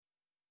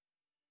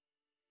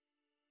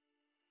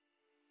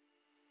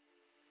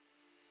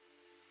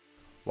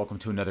Welcome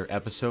to another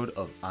episode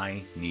of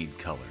I Need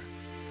Color.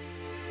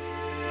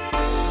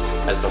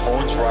 As the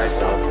horns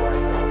rise up,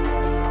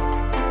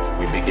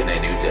 we begin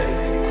a new day.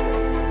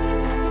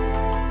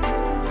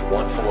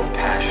 One full of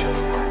passion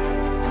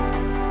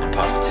and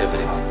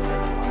positivity.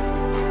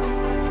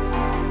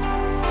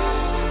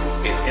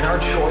 It's in our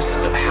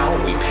choices of how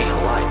we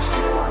paint life.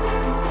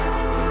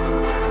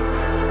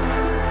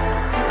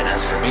 And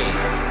as for me,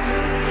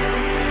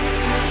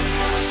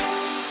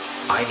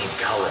 I need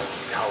color.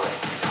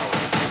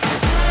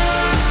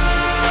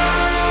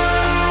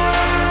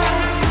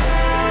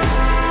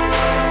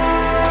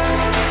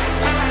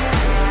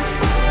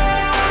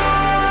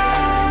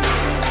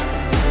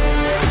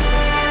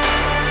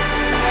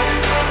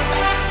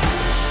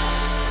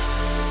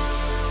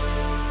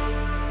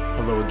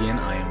 Hello again,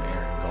 I am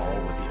Aaron Gall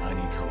with the I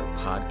Need Color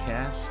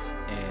podcast,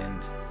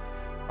 and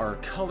our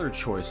color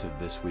choice of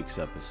this week's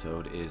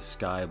episode is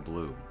sky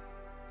blue.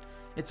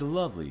 It's a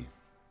lovely,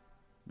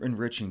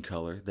 enriching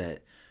color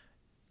that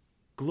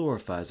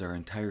glorifies our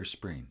entire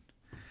spring.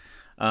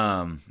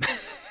 Sorry,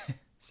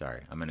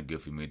 I'm in a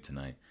goofy mood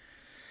tonight.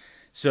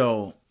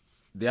 So,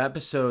 the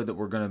episode that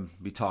we're going to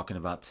be talking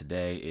about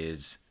today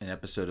is an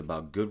episode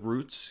about good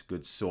roots,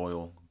 good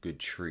soil, good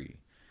tree.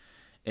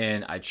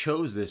 And I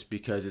chose this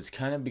because it's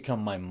kind of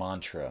become my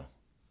mantra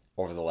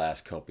over the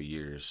last couple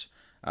years.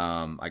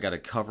 I got a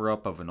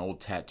cover-up of an old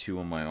tattoo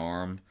on my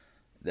arm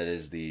that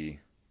is the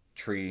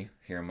tree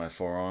here in my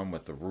forearm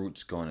with the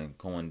roots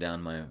going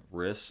down my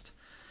wrist.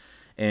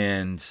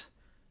 And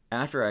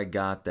after I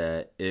got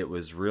that, it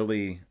was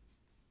really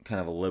kind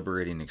of a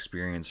liberating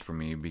experience for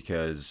me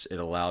because it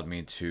allowed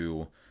me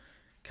to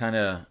kind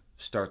of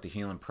start the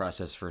healing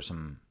process for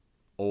some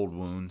old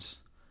wounds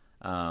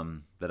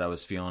that I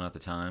was feeling at the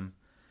time.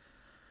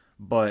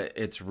 But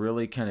it's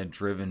really kind of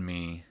driven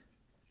me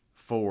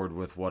forward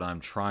with what I'm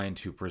trying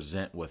to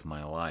present with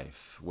my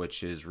life,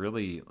 which is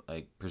really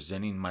like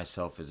presenting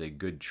myself as a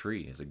good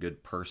tree, as a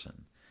good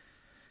person.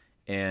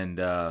 And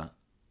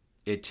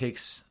it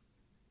takes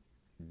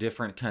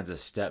different kinds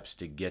of steps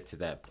to get to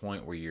that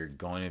point where you're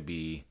going to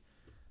be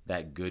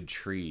that good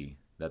tree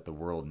that the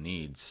world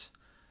needs,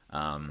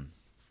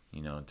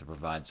 to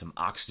provide some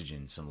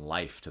oxygen, some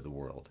life to the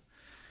world.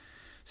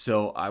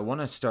 So I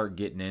want to start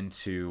getting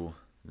into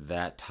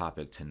that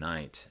topic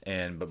tonight.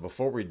 But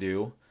before we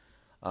do,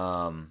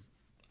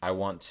 I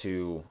want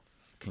to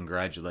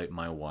congratulate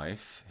my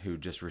wife, who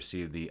just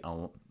received the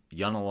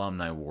Young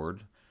Alumni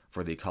Award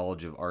for the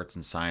College of Arts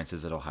and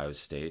Sciences at Ohio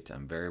State.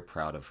 I'm very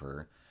proud of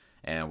her,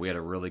 and we had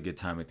a really good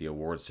time at the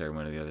award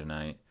ceremony the other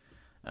night.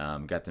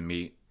 Got to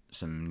meet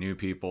some new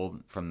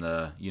people from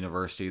the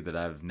university that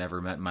I've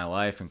never met in my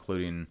life,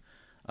 including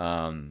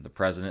the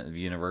president of the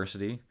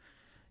university,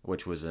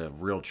 which was a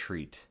real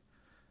treat.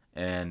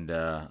 And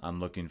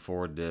I'm looking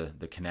forward to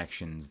the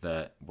connections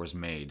that was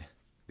made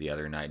the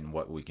other night and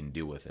what we can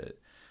do with it.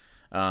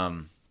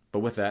 But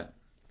with that,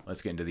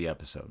 let's get into the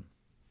episode.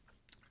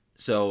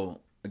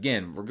 So,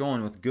 again, we're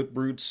going with good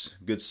roots,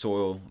 good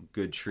soil,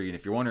 good tree. And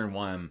if you're wondering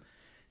why I'm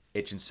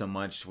itching so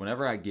much,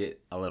 whenever I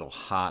get a little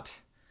hot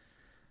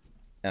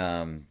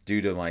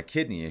due to my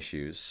kidney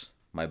issues,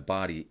 my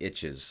body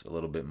itches a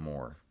little bit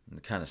more. And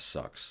it kind of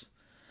sucks.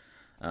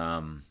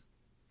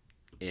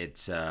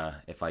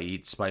 If I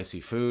eat spicy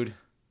food,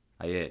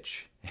 I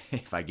itch.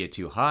 If I get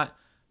too hot,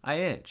 I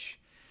itch.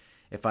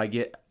 If I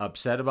get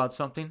upset about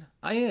something,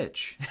 I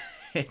itch.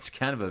 It's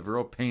kind of a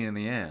real pain in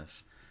the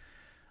ass.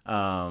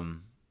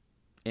 I'm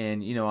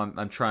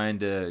trying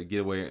to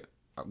get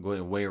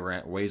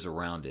ways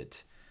around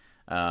it.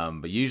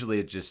 But usually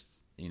it's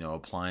just,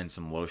 applying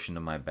some lotion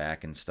to my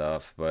back and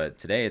stuff. But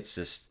today it's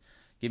just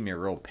giving me a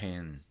real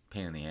pain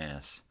in the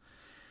ass.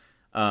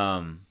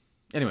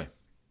 Anyway,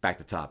 back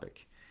to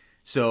topic.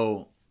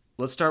 So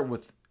let's start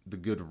with the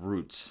good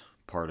roots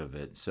part of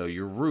it. So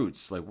your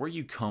roots, like where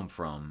you come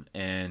from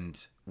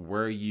and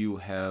where you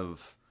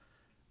have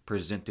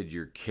presented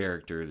your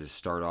character to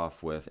start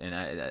off with.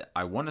 And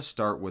I want to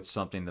start with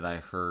something that I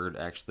heard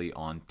actually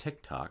on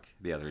TikTok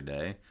the other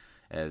day,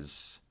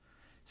 as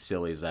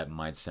silly as that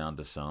might sound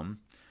to some.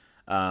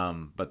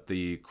 But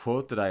the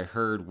quote that I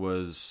heard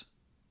was,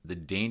 "The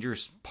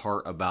dangerous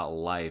part about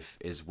life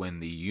is when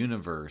the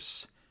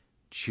universe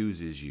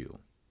chooses you."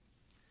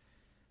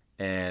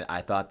 And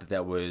I thought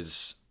that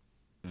was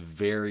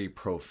very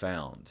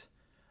profound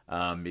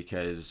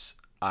because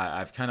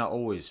I've kind of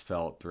always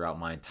felt throughout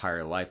my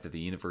entire life that the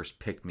universe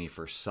picked me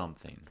for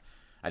something.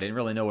 I didn't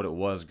really know what it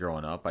was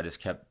growing up. I just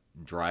kept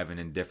driving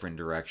in different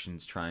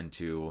directions, trying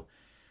to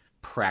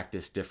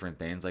practice different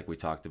things like we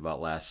talked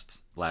about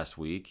last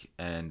week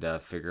and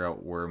figure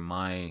out where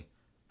my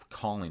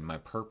calling, my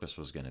purpose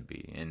was going to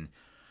be. And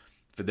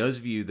for those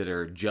of you that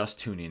are just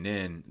tuning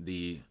in,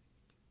 the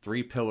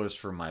 3 pillars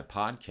for my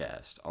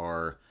podcast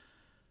are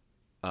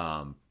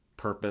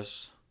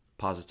purpose,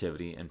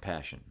 positivity, and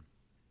passion.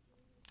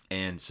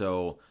 And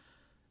so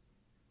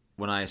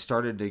when I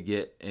started to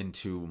get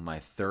into my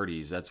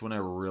 30s, that's when I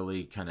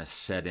really kind of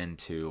set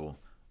into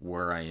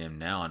where I am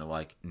now and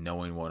like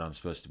knowing what I'm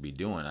supposed to be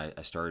doing.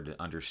 I started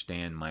to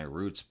understand my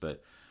roots,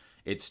 but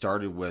it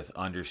started with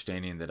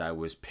understanding that I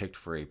was picked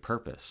for a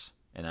purpose,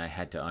 and I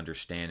had to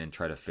understand and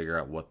try to figure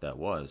out what that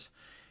was.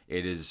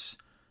 It is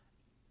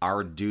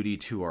our duty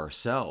to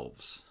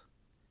ourselves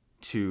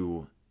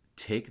to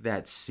take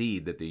that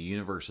seed that the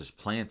universe has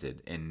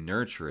planted and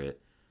nurture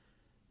it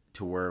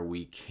to where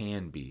we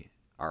can be.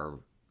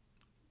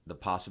 The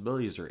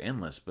possibilities are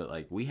endless, but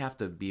like we have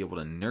to be able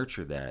to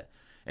nurture that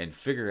and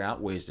figure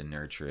out ways to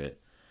nurture it,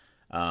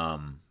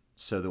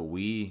 so that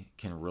we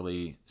can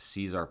really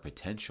seize our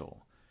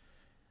potential.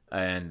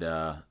 And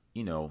I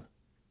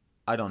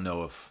don't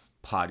know if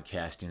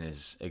podcasting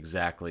is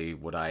exactly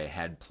what I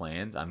had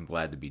planned. I'm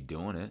glad to be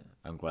doing it.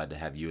 I'm glad to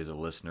have you as a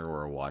listener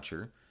or a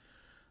watcher.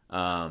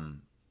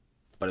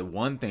 But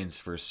one thing's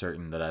for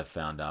certain that I've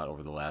found out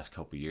over the last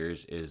couple of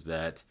years is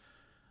that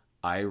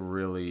I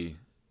really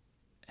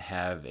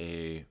have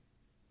a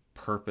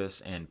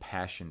purpose and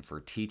passion for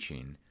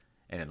teaching,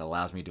 and it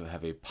allows me to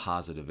have a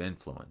positive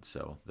influence.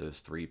 So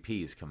those 3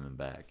 P's coming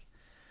back.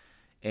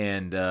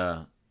 And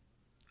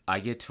I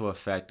get to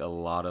affect a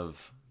lot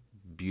of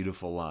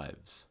beautiful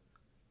lives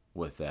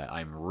with that.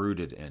 I'm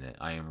rooted in it.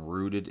 I am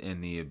rooted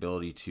in the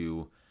ability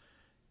to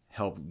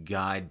help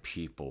guide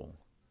people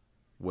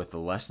with the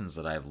lessons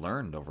that I've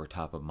learned over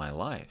top of my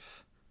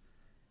life.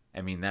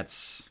 I mean,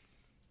 that's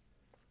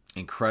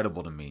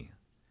incredible to me.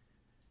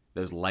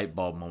 Those light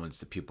bulb moments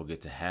that people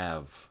get to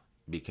have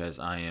because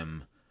I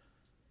am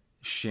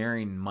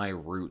sharing my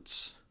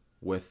roots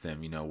with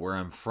them, where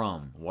I'm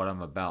from, what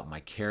I'm about, my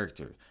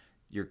character.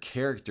 Your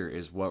character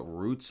is what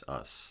roots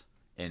us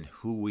and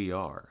who we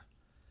are.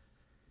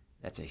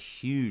 That's a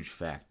huge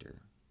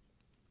factor.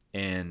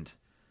 And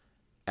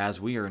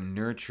as we are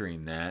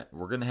nurturing that,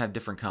 we're going to have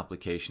different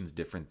complications,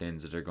 different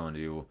things that are going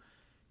to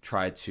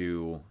try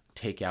to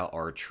take out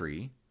our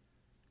tree.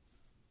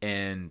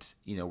 And,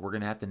 we're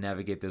going to have to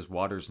navigate those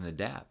waters and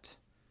adapt.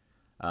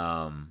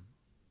 I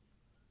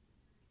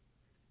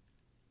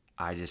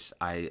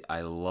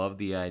love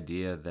the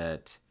idea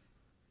that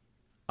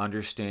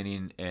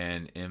understanding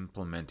and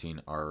implementing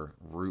our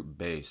root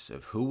base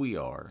of who we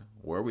are,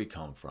 where we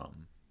come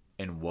from,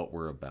 and what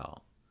we're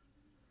about.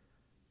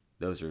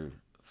 Those are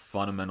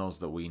fundamentals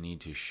that we need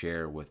to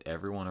share with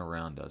everyone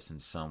around us in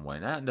some way.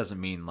 And that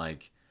doesn't mean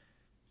like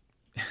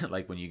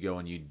when you go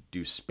and you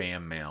do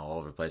spam mail all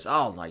over the place.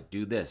 Oh, like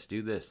do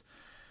this.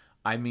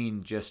 I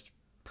mean just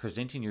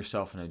presenting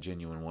yourself in a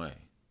genuine way.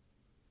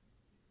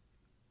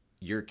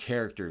 Your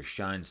character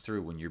shines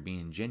through when you're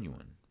being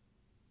genuine.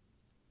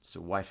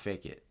 So why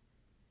fake it?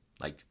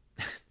 Like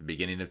the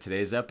beginning of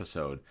today's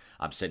episode,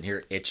 I'm sitting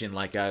here itching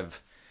like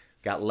I've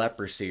got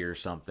leprosy or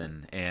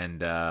something.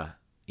 And,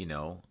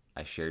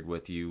 I shared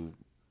with you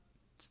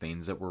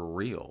things that were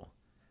real.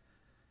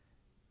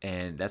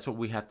 And that's what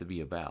we have to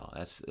be about.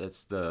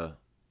 That's the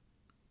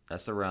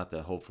route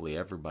that hopefully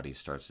everybody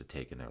starts to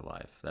take in their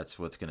life. That's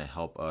what's going to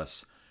help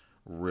us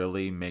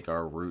really make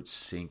our roots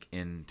sink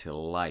into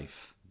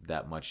life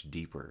that much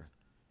deeper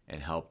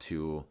and help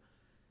to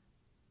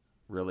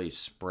really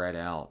spread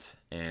out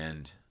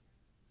and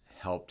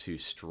help to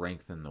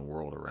strengthen the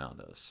world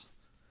around us.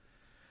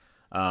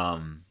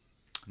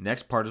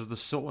 Next part is the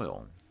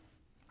soil.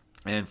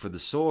 And for the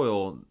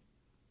soil,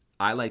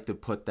 I like to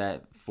put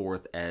that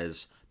forth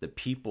as the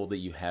people that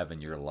you have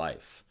in your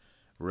life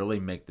really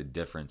make the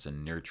difference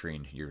in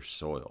nurturing your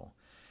soil.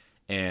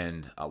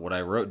 And what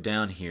I wrote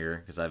down here,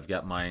 because I've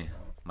got my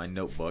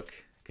notebook,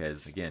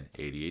 because again,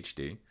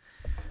 ADHD,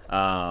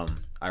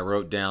 I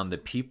wrote down the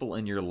people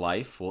in your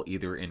life will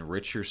either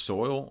enrich your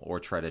soil or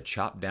try to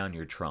chop down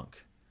your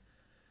trunk.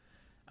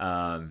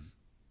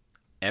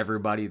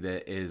 Everybody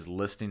that is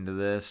listening to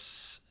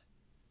this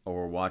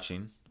or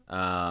watching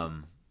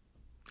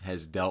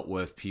has dealt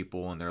with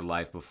people in their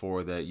life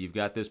before that you've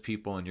got those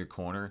people in your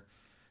corner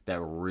that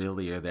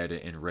really are there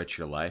to enrich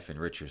your life,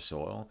 enrich your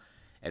soil.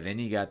 And then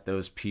you got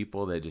those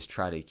people that just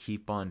try to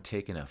keep on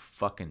taking a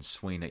fucking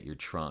swing at your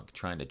trunk,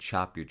 trying to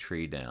chop your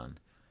tree down.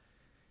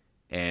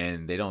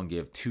 And they don't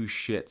give 2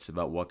 shits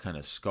about what kind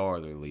of scar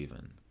they're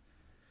leaving.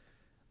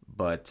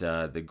 But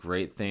the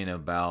great thing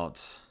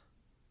about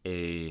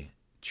a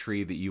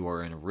tree that you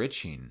are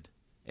enriching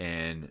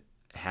and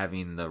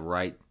having the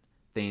right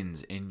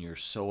things in your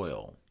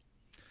soil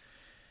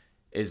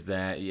is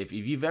that if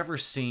you've ever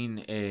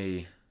seen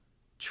a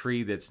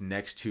tree that's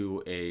next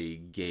to a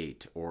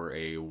gate or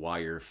a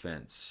wire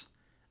fence,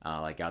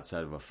 like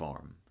outside of a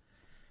farm,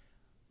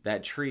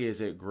 that tree as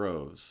it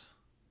grows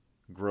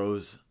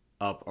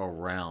up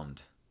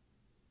around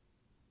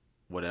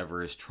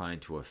whatever is trying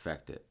to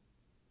affect it.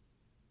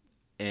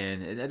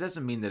 And that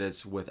doesn't mean that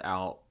it's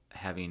without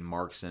having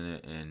marks in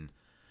it and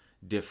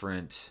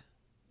different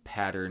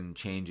pattern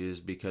changes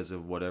because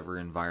of whatever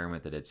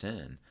environment that it's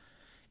in.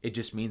 It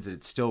just means that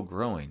it's still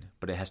growing,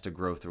 but it has to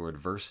grow through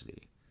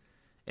adversity.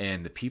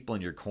 And the people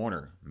in your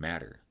corner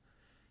matter.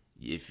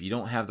 If you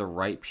don't have the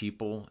right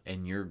people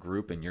in your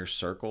group, in your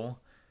circle,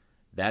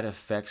 that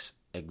affects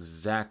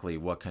exactly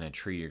what kind of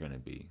tree you're going to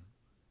be,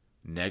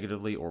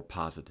 negatively or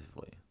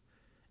positively.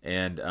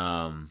 And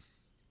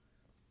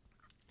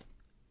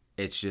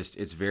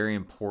it's very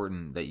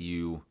important that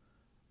you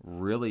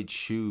really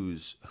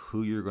choose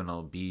who you're going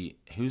to be,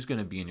 who's going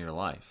to be in your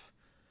life.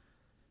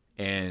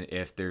 And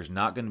if there's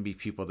not going to be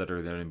people that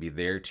are going to be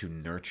there to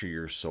nurture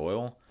your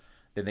soil,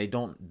 then they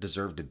don't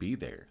deserve to be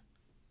there.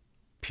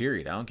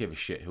 Period. I don't give a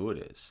shit who it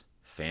is.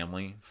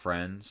 Family,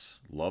 friends,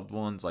 loved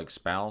ones, like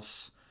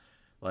spouse.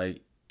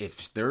 Like,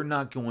 if they're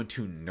not going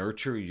to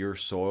nurture your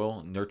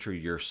soil, nurture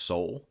your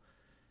soul,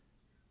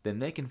 then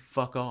they can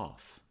fuck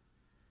off.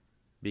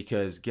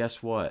 Because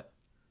guess what?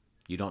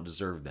 You don't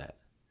deserve that.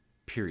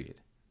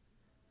 Period.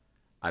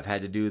 I've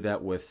had to do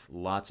that with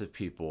lots of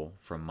people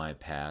from my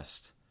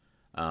past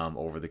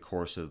over the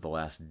course of the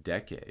last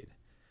decade.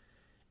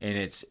 And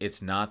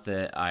it's not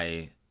that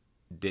I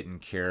didn't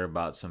care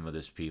about some of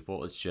those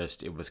people. It's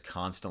just it was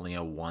constantly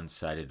a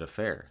one-sided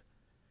affair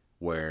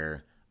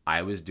where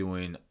I was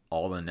doing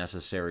all the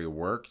necessary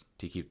work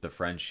to keep the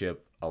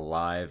friendship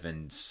alive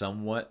and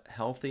somewhat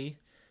healthy,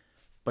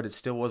 but it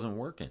still wasn't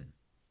working.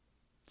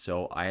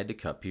 So I had to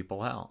cut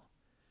people out.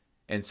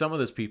 And some of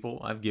those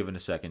people I've given a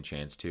second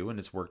chance to, and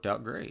it's worked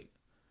out great.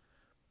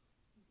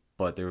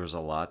 But there was a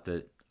lot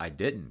that I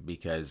didn't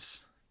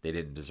because they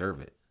didn't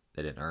deserve it.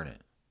 They didn't earn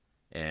it.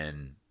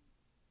 And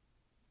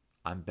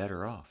I'm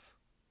better off.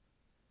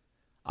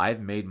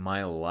 I've made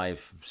my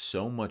life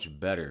so much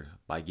better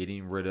by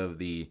getting rid of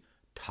the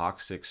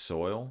toxic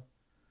soil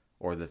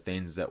or the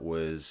things that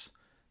was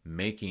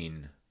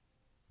making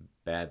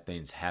bad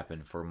things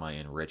happen for my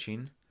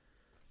enriching,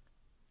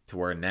 to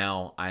where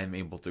now I'm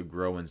able to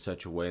grow in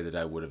such a way that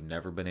I would have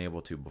never been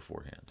able to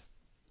beforehand.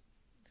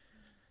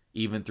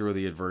 Even through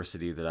the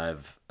adversity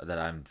that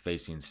I'm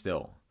facing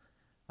still.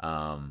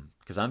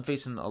 Because I'm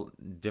facing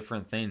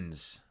different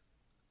things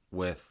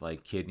with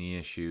like kidney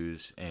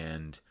issues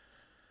and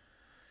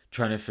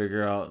trying to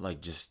figure out like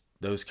just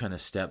those kind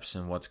of steps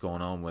and what's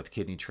going on with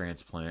kidney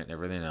transplant and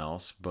everything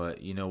else.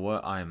 But you know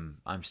what? I'm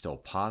still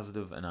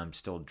positive and I'm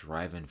still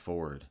driving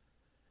forward.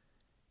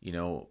 You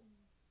know,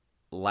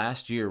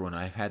 last year when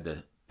I had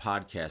the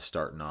podcast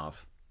starting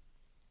off,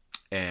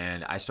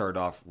 and I started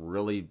off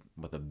really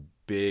with a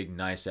big,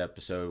 nice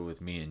episode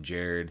with me and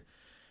Jared,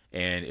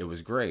 and it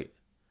was great.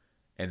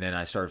 And then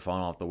I started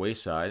falling off the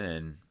wayside,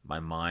 and my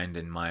mind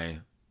and my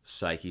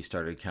psyche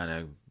started kind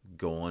of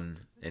going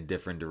in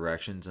different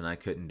directions, and I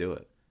couldn't do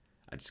it.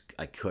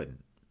 I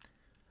couldn't.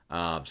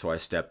 So I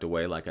stepped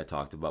away like I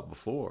talked about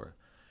before.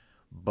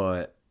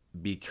 But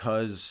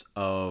because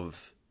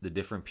of the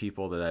different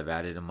people that I've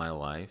added in my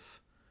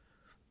life,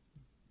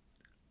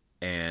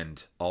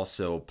 and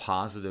also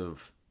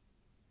positive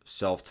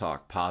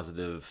self-talk,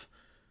 positive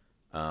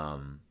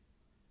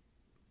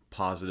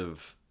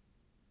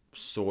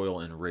soil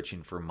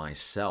enriching for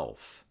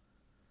myself,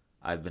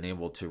 I've been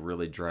able to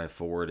really drive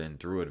forward and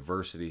through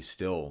adversity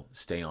still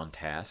stay on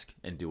task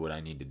and do what I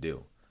need to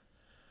do.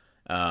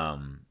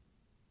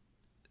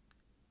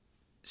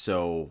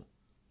 So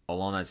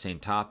along that same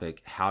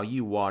topic, how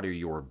you water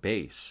your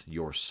base,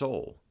 your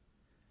soul,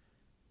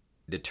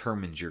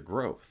 determines your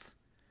growth.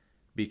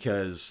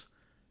 Because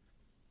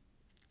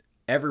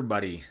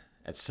everybody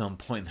at some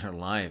point in their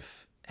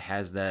life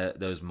has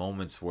those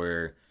moments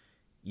where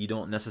you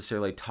don't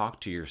necessarily talk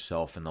to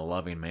yourself in the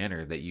loving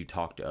manner that you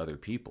talk to other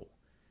people.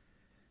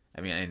 I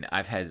mean, and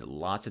I've had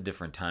lots of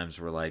different times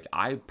where like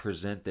I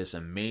present this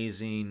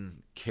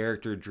amazing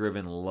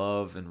character-driven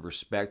love and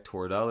respect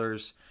toward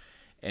others,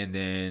 and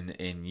then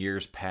in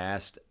years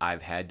past,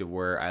 I've had to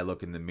where I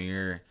look in the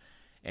mirror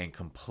and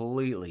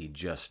completely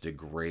just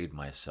degrade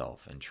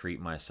myself and treat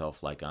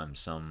myself like I'm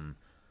some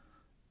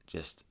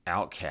just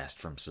outcast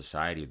from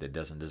society that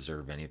doesn't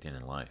deserve anything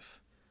in life.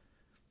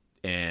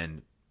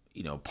 And,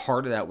 you know,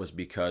 part of that was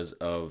because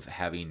of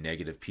having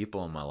negative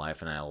people in my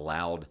life, and I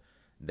allowed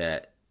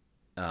that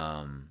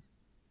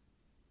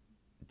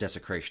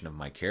desecration of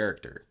my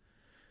character.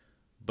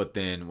 But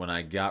then when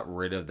I got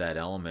rid of that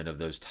element of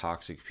those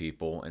toxic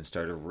people and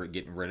started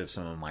getting rid of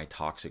some of my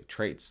toxic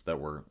traits that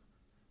were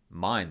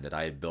mine that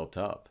I had built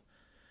up,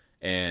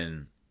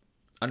 and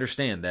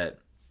understand that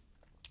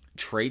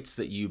traits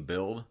that you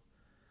build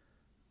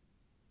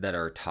that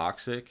are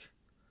toxic,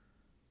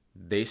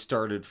 they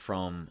started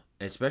from,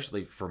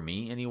 especially for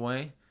me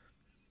anyway,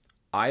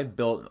 I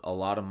built a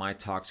lot of my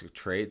toxic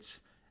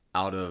traits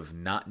out of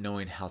not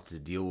knowing how to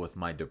deal with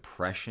my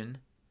depression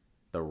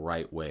the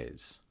right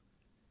ways.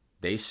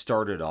 They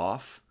started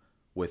off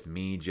with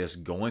me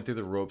just going through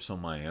the ropes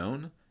on my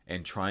own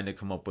and trying to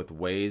come up with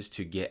ways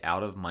to get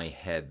out of my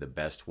head the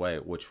best way,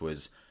 which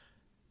was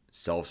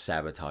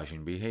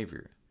self-sabotaging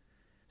behavior.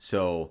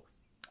 So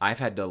I've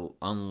had to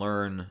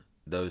unlearn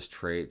those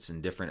traits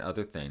and different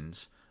other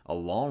things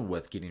along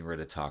with getting rid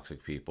of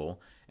toxic people,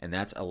 and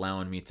that's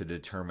allowing me to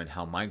determine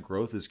how my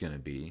growth is going to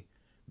be,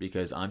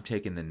 because I'm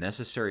taking the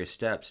necessary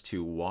steps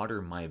to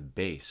water my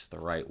base the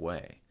right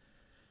way.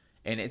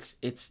 And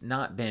it's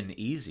not been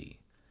easy.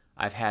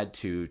 I've had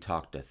to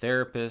talk to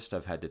therapists.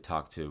 I've had to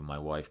talk to my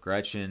wife,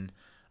 Gretchen.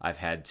 I've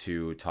had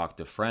to talk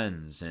to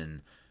friends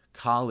and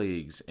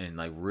colleagues and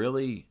like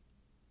really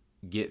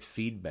get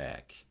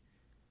feedback.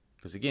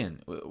 Because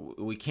again,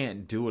 we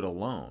can't do it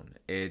alone.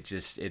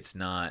 It's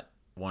not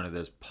one of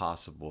those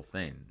possible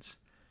things.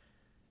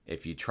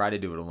 If you try to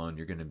do it alone,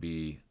 you're going to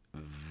be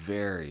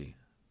very,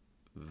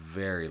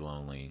 very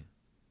lonely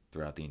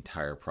throughout the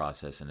entire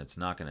process, and it's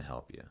not going to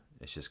help you.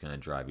 It's just going to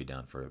drive you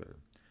down further.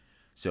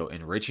 So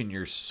enriching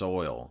your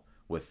soil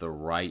with the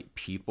right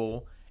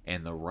people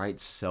and the right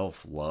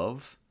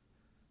self-love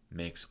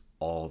makes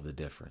all the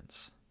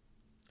difference.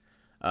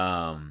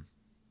 And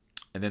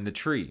then the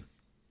tree.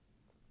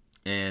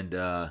 And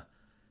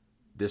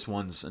this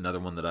one's another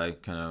one that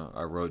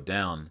I wrote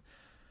down.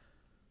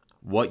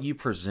 What you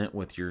present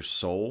with your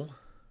soul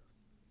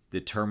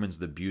determines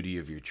the beauty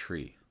of your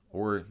tree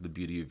or the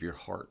beauty of your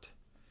heart.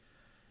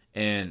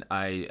 And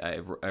I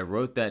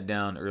wrote that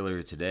down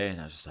earlier today,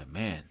 and I was just like,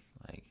 man,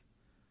 like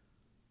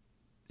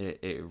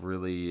it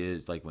really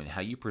is like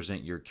how you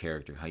present your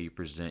character, how you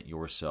present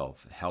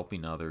yourself,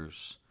 helping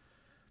others,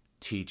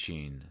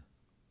 teaching,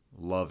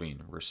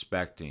 loving,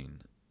 respecting,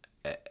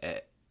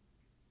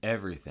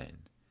 everything.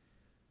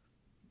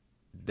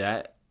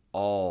 That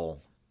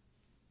all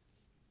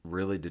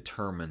really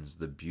determines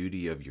the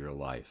beauty of your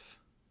life,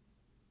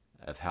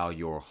 of how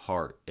your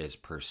heart is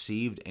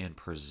perceived and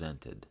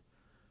presented.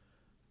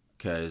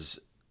 Because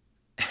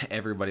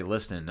everybody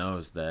listening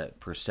knows that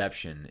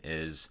perception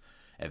is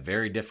a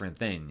very different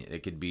thing.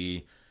 It could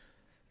be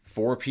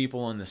 4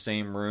 people in the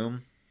same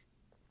room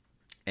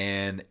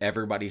and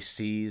everybody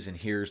sees and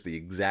hears the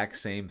exact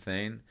same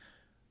thing,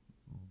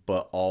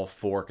 but all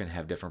 4 can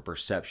have different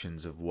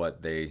perceptions of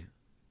what they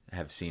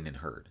have seen and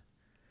heard.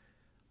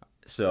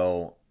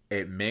 So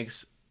it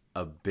makes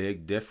a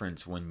big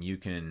difference when you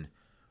can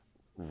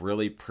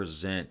really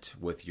present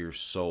with your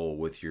soul,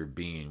 with your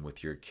being,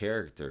 with your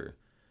character,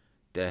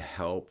 to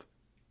help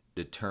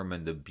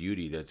determine the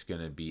beauty that's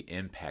going to be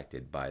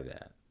impacted by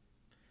that.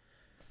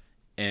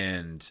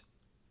 And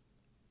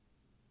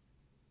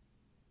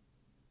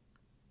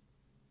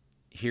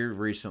here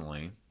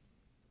recently,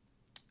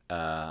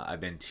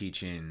 I've been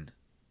teaching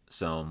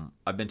some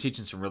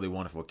really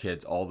wonderful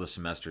kids all the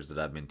semesters that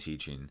I've been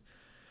teaching.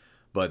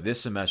 But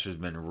this semester has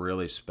been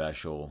really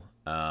special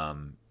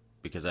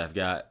because I've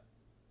got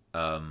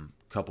a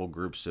couple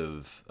groups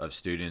of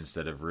students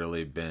that have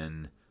really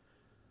been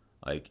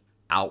like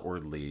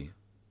outwardly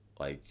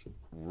like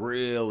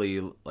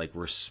really like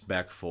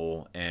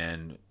respectful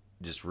and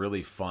just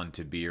really fun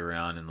to be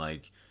around, and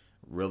like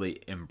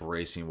really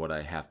embracing what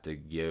I have to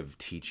give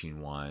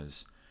teaching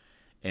wise,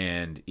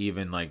 and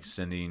even like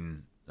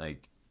sending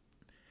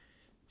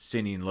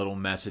little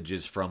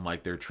messages from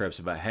like their trips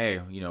about, hey,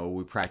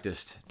 we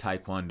practiced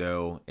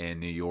Taekwondo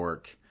in New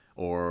York,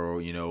 or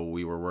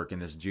we were working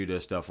this judo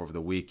stuff over the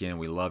weekend,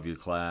 we love your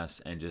class.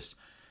 And just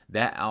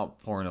that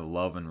outpouring of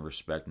love and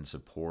respect and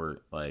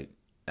support, like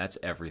that's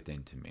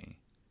everything to me.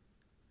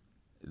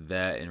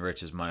 That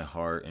enriches my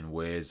heart in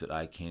ways that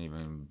I can't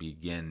even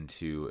begin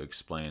to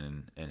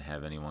explain and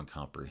have anyone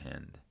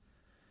comprehend.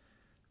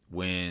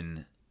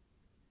 And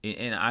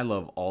I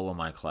love all of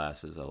my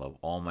classes, I love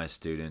all my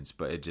students,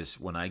 but it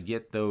just, when I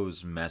get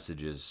those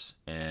messages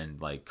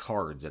and like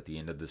cards at the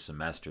end of the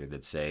semester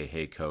that say,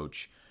 hey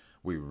coach,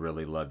 we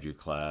really loved your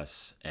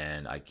class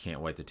and I can't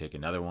wait to take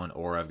another one,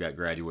 or I've got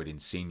graduating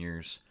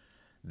seniors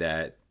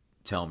that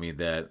tell me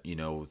that,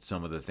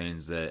 some of the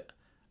things that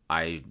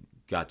I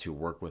got to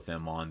work with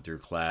them on through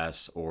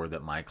class, or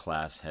that my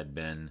class had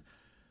been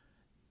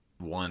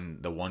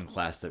the one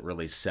class that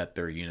really set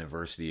their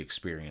university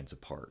experience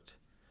apart.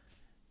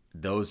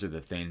 Those are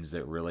the things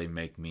that really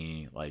make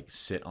me like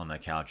sit on the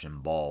couch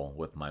and bawl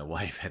with my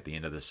wife at the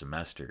end of the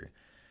semester,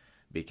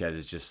 because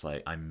it's just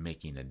like I'm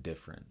making a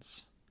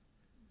difference.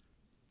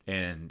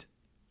 And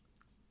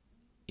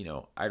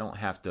I don't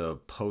have to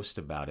post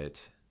about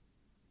it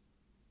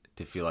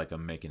to feel like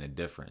I'm making a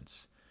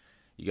difference.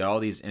 You got all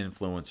these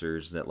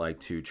influencers that like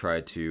to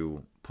try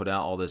to put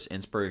out all this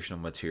inspirational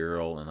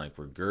material and like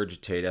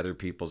regurgitate other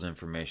people's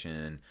information.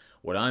 And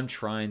what I'm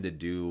trying to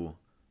do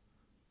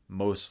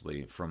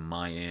mostly from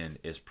my end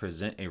is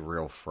present a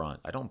real front.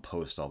 I don't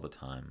post all the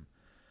time.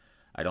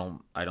 I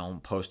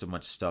don't post a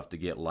bunch of stuff to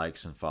get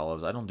likes and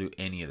follows. I don't do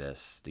any of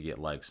this to get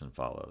likes and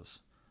follows.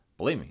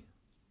 Believe me,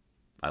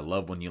 I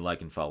love when you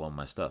like and follow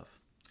my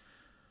stuff.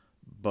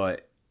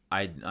 But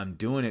I'm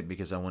doing it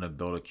because I want to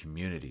build a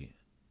community.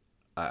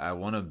 I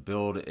want to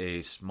build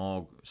a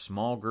small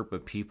group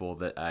of people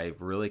that I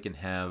really can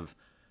have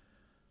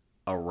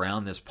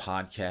around this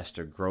podcast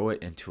to grow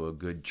it into a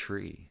good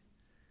tree.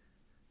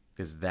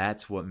 Because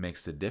that's what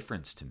makes the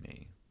difference to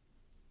me.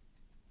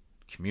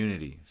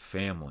 Community,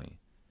 family.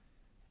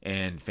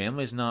 And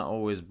family's not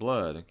always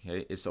blood,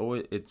 okay?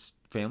 It's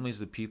family's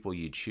the people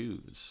you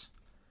choose.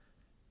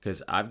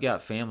 Because I've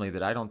got family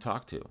that I don't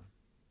talk to.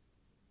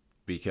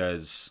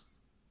 Because,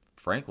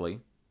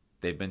 frankly,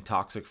 they've been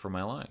toxic for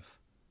my life.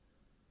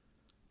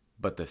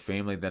 But the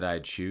family that I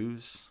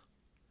choose,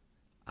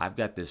 I've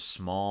got this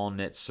small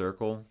knit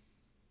circle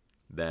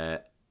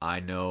that I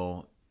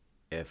know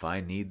if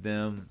I need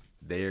them,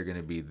 they are going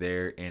to be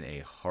there in a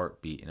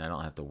heartbeat, and I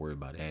don't have to worry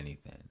about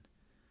anything.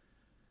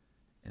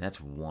 And that's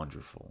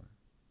wonderful.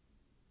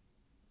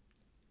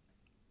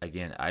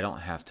 Again, I don't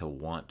have to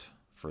want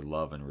for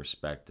love and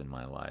respect in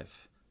my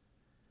life,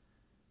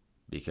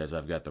 because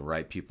I've got the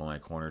right people in my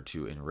corner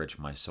to enrich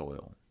my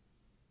soil.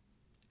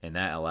 And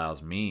that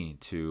allows me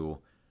to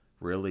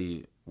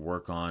really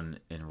work on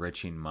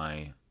enriching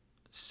my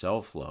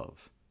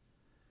self-love,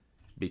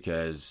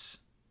 because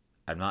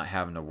I'm not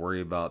having to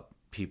worry about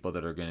people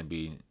that are going to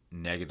be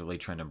negatively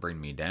trying to bring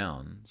me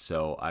down.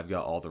 So I've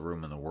got all the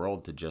room in the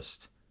world to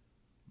just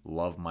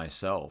love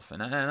myself.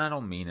 And I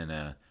don't mean in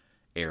a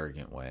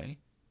arrogant way.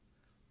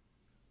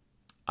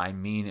 I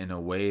mean in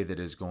a way that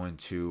is going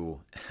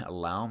to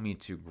allow me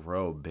to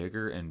grow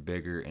bigger and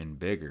bigger and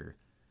bigger,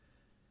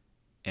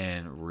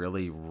 and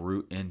really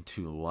root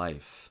into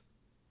life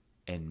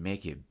and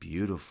make it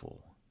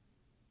beautiful.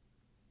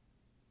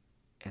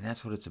 And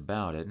that's what it's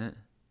about, isn't it?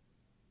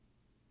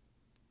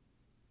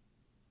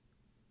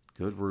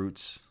 Good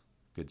roots,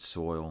 good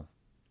soil,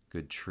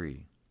 good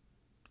tree.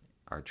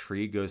 Our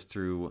tree goes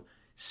through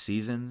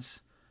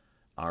seasons.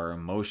 Our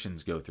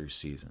emotions go through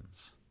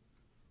seasons.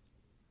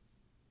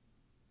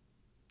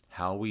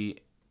 How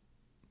we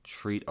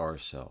treat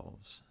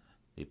ourselves,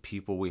 the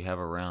people we have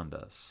around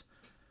us,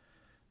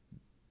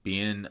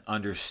 being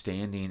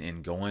understanding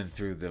and going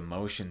through the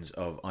motions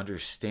of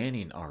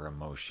understanding our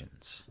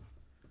emotions.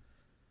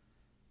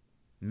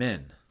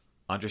 Men,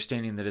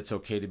 understanding that it's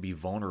okay to be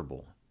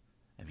vulnerable.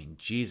 I mean,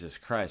 Jesus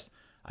Christ,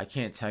 I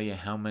can't tell you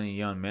how many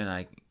young men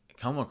I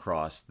come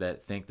across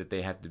that think that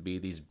they have to be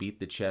these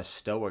beat-the-chest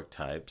stoic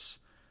types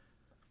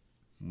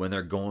when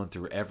they're going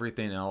through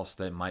everything else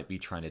that might be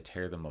trying to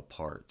tear them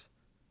apart.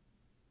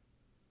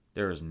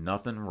 There is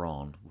nothing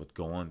wrong with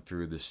going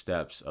through the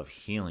steps of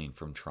healing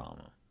from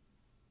trauma.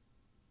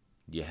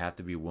 You have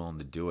to be willing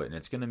to do it, and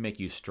it's going to make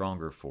you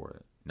stronger for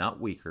it. Not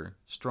weaker,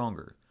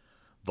 stronger.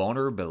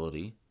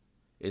 Vulnerability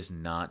is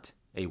not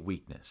a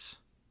weakness.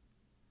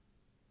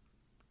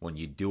 When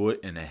you do it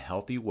in a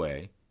healthy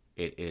way,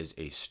 it is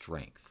a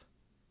strength.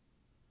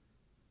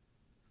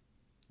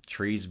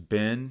 Trees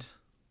bend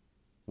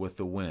with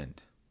the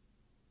wind.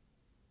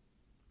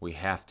 We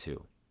have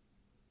to.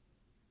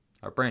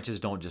 Our branches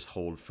don't just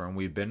hold firm.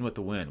 We bend with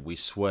the wind. We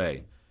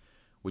sway.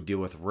 We deal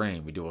with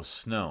rain. We deal with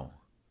snow.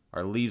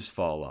 Our leaves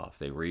fall off.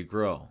 They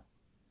regrow.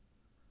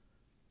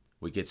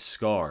 We get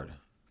scarred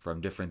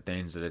from different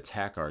things that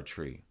attack our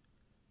tree,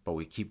 but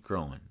we keep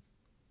growing.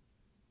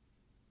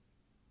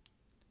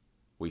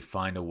 We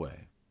find a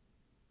way.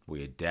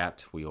 We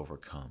adapt. We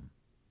overcome.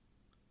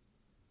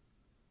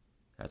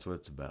 That's what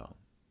it's about.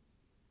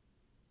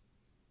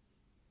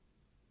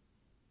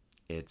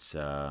 It's,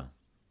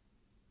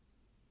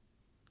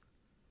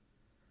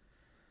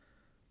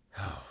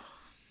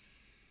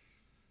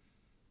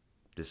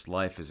 this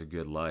life is a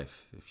good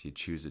life if you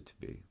choose it to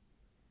be.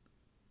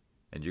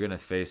 And you're going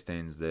to face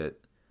things that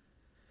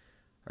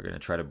are going to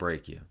try to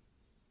break you.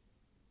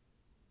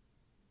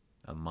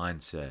 A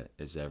mindset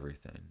is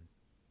everything.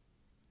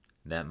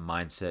 That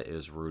mindset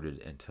is rooted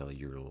into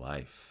your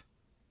life.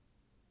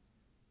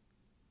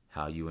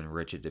 How you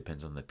enrich it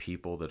depends on the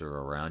people that are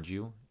around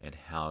you and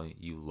how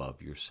you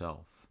love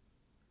yourself.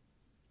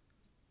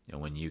 And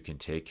when you can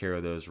take care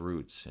of those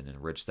roots and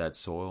enrich that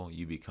soil,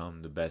 you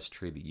become the best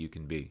tree that you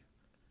can be.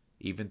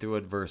 Even through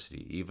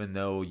adversity, even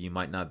though you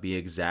might not be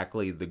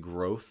exactly the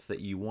growth that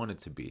you want it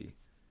to be,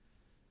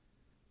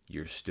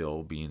 you're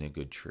still being a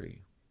good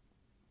tree.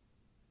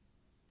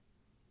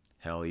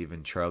 Hell,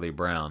 even Charlie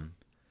Brown,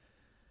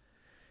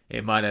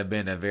 it might have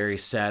been a very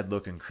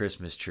sad-looking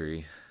Christmas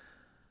tree,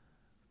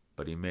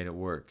 but he made it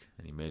work,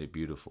 and he made it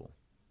beautiful.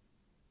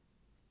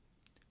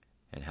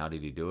 And how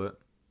did he do it?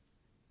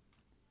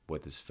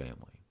 With his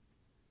family.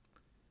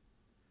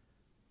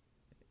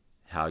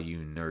 How you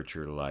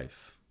nurture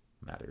life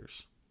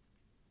matters.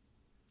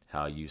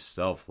 How you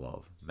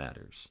self-love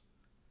matters.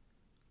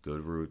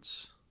 Good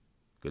roots,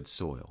 good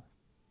soil,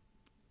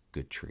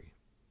 good tree.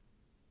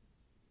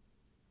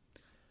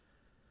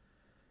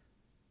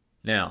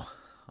 Now,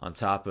 on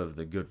top of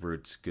the good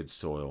roots, good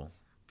soil,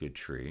 good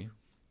tree,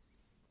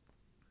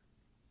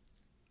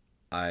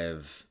 I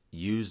have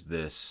used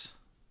this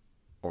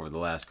over the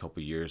last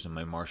couple of years in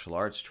my martial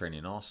arts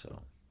training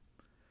also.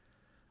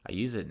 I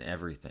use it in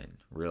everything,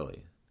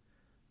 really.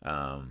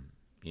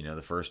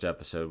 The first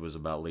episode was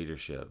about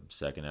leadership.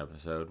 Second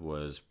episode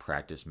was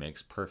practice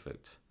makes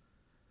perfect.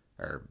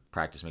 Or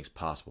practice makes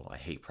possible. I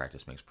hate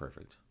practice makes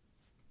perfect.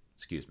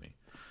 Excuse me.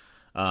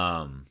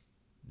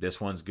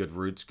 This one's good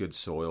roots, good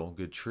soil,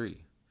 good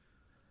tree.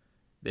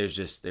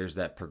 There's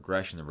that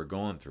progression that we're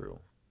going through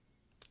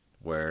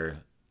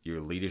where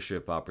your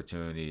leadership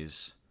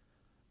opportunities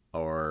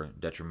are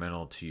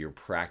detrimental to your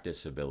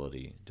practice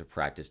ability to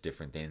practice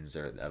different things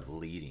of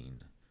leading.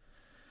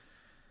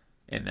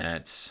 And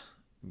that's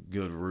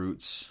good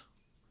roots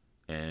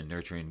and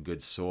nurturing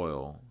good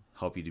soil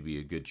help you to be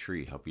a good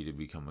tree, help you to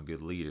become a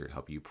good leader,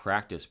 help you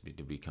practice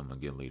to become a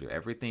good leader.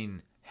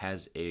 Everything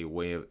has a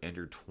way of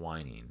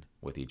intertwining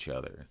with each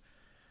other.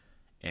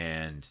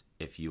 And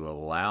if you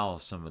allow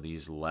some of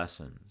these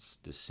lessons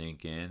to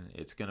sink in,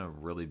 it's going to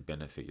really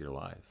benefit your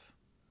life.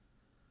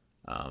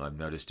 I've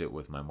noticed it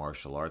with my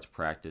martial arts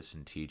practice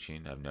and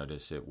teaching. I've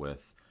noticed it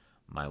with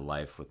my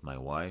life with my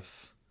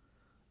wife.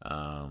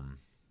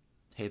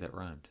 Hey, that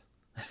rhymed.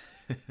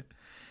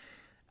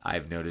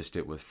 I've noticed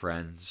it with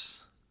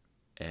friends,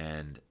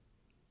 and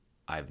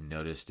I've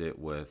noticed it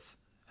with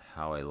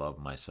how I love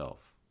myself.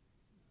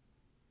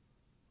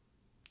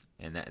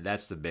 And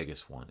that's the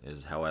biggest one,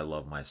 is how I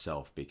love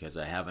myself, because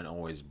I haven't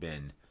always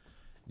been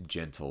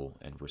gentle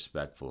and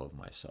respectful of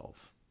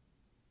myself.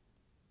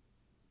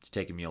 It's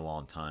taken me a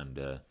long time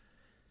to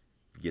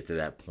get to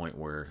that point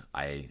where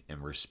I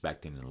am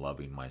respecting and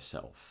loving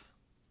myself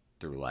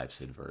through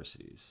life's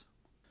adversities.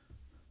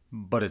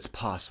 But it's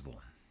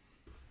possible.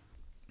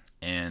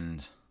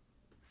 And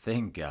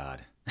thank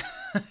God,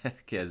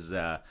 because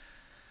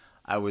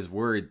I was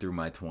worried through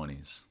my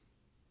 20s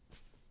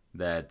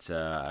that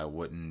I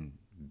wouldn't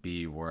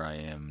be where I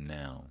am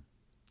now.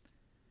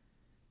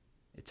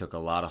 It took a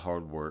lot of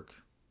hard work,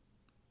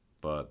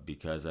 but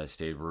because I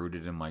stayed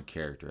rooted in my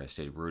character, I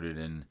stayed rooted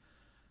in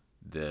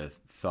the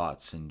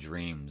thoughts and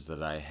dreams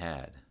that I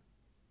had,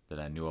 that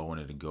I knew I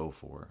wanted to go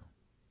for.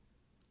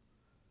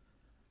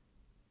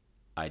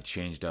 I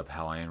changed up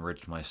how I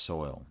enriched my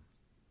soil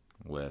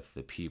with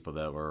the people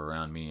that were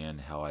around me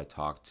and how I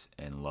talked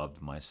and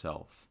loved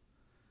myself.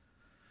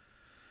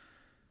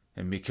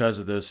 And because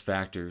of those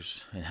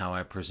factors and how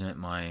I present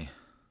my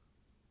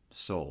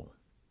soul,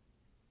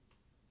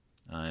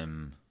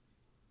 I'm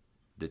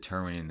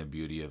determining the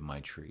beauty of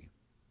my tree.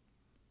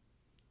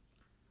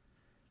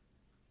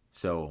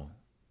 So,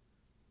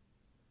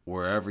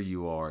 wherever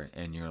you are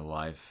in your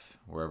life,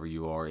 wherever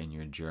you are in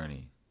your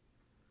journey,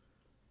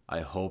 I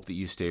hope that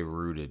you stay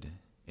rooted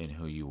in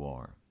who you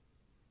are.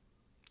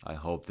 I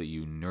hope that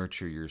you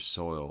nurture your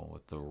soil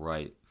with the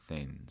right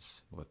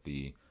things, with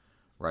the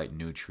right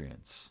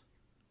nutrients.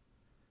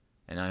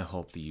 And I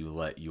hope that you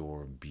let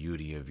your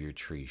beauty of your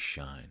tree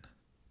shine.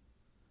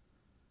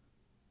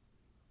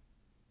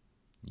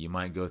 You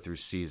might go through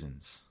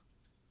seasons,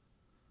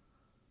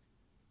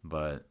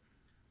 but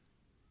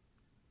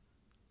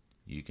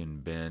you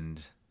can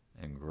bend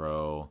and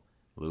grow,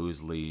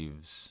 lose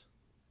leaves,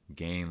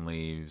 gain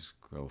leaves,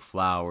 grow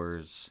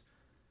flowers,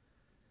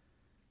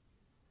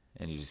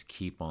 and you just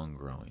keep on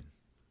growing.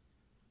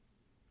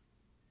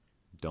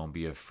 Don't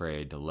be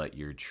afraid to let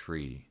your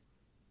tree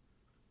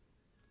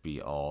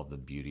be all the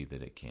beauty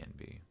that it can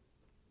be.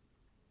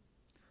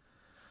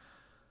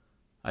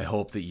 I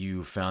hope that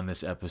you found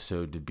this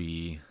episode to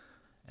be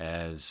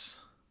as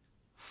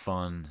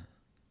fun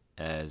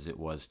as it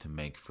was to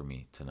make for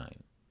me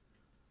tonight.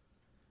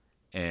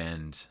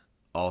 And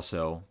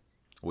also,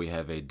 we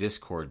have a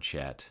Discord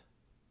chat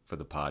for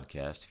the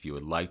podcast. If you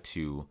would like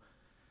to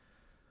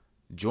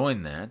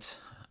join that,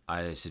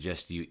 I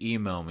suggest you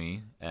email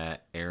me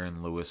at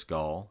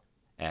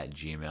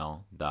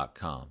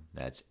aaronlewisgall@gmail.com.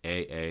 That's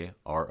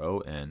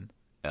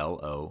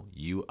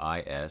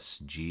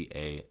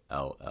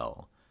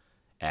AARONLOUISGALL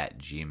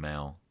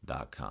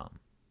 @gmail.com.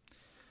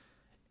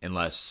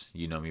 Unless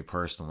you know me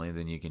personally,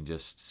 then you can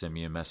just send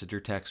me a message or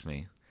text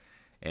me,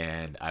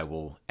 and I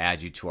will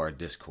add you to our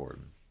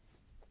Discord.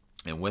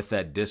 And with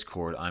that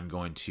Discord, I'm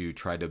going to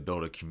try to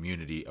build a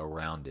community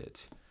around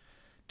it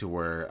to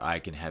where I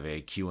can have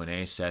a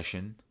Q&A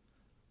session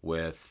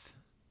with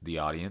the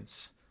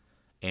audience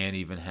and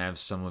even have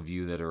some of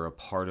you that are a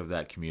part of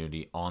that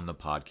community on the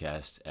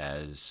podcast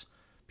as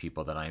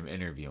people that I'm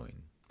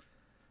interviewing.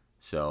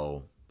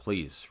 So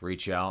please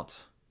reach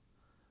out.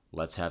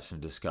 Let's have some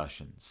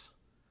discussions.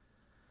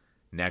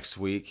 Next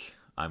week,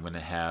 I'm going to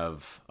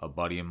have a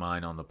buddy of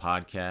mine on the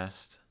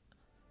podcast,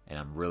 and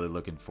I'm really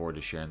looking forward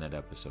to sharing that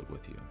episode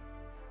with you.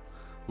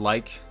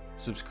 Like,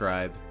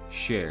 subscribe,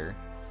 share.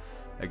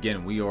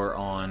 Again, we are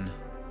on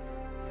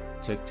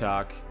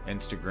TikTok,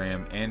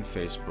 Instagram, and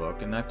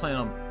Facebook, and I plan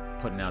on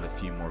putting out a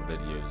few more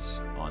videos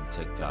on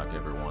TikTok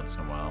every once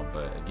in a while.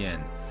 But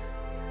again,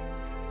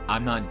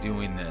 I'm not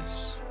doing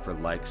this for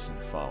likes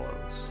and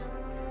follows.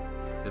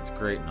 It's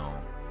great and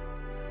all,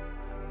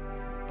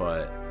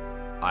 but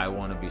I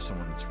want to be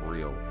someone that's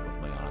real with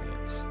my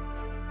audience.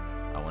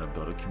 I want to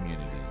build a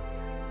community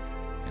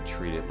and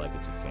treat it like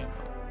it's a family.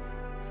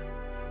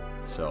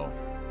 So,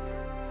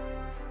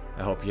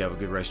 I hope you have a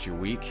good rest of your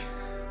week.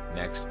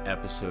 Next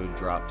episode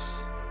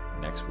drops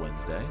next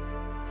Wednesday.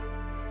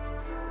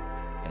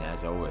 And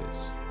as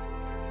always,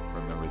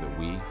 remember that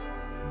we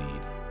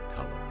need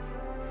color.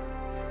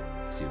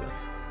 See you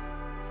then.